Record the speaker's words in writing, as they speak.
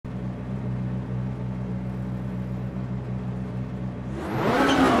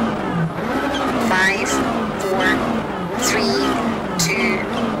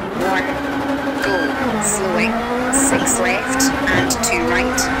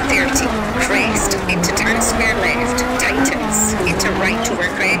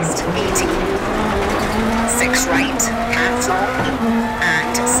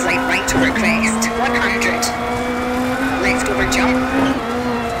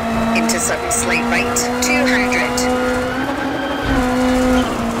sudden slight right, 200.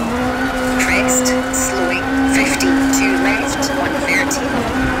 Crest, slowing, 50, 2 left, 130.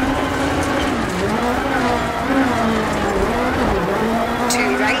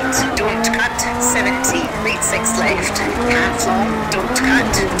 2 right, don't cut, 70, right 6 left, half long, don't cut,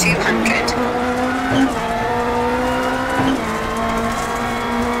 200.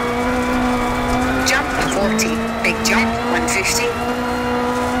 Jump, 40, big jump, 150.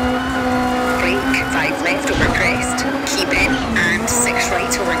 Brake, 5 left over crest, keep in, and 6 right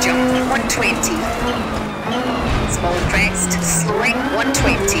over jump, 120. Small crest, slowing,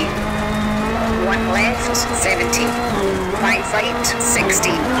 120. 1 left, 70. 5 right, 60.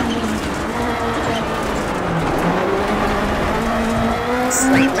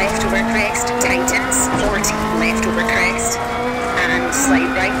 Slight left over crest, tightens, 40. Left over crest. And slight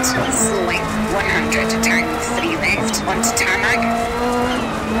right, slowing, 100. Turn 3 left, onto tarmac.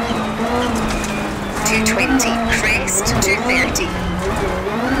 220. Crest, 230.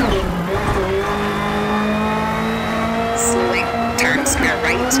 Slowing, turn square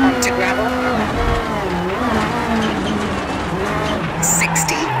right, onto gravel.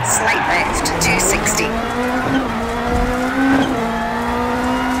 60, slight left, 260.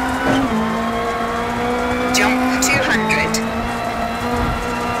 Jump, 200.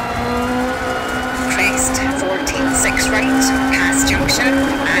 Crest, 40, 6 right, pass junction,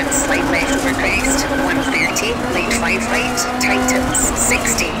 and slight left over crest, 130, late 5 right, tightens,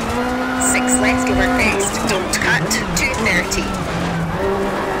 60. 6 left over crest, don't cut, 230.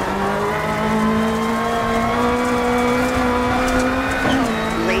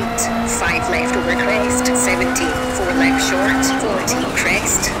 Late, 5 left over crest, 70, 4 left short, 40,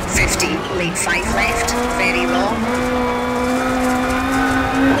 crest, 50, late 5 left, very long.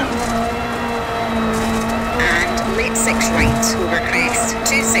 And late 6 right over crest,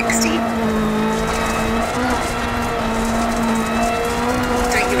 260.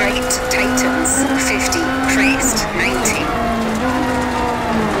 3 right, tightens, 50, crest, 90.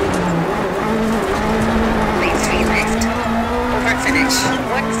 Late 3 left, over finish,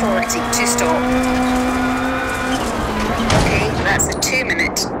 140 to stop. Okay, that's a 2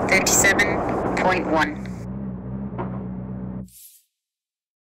 minute, 37.1.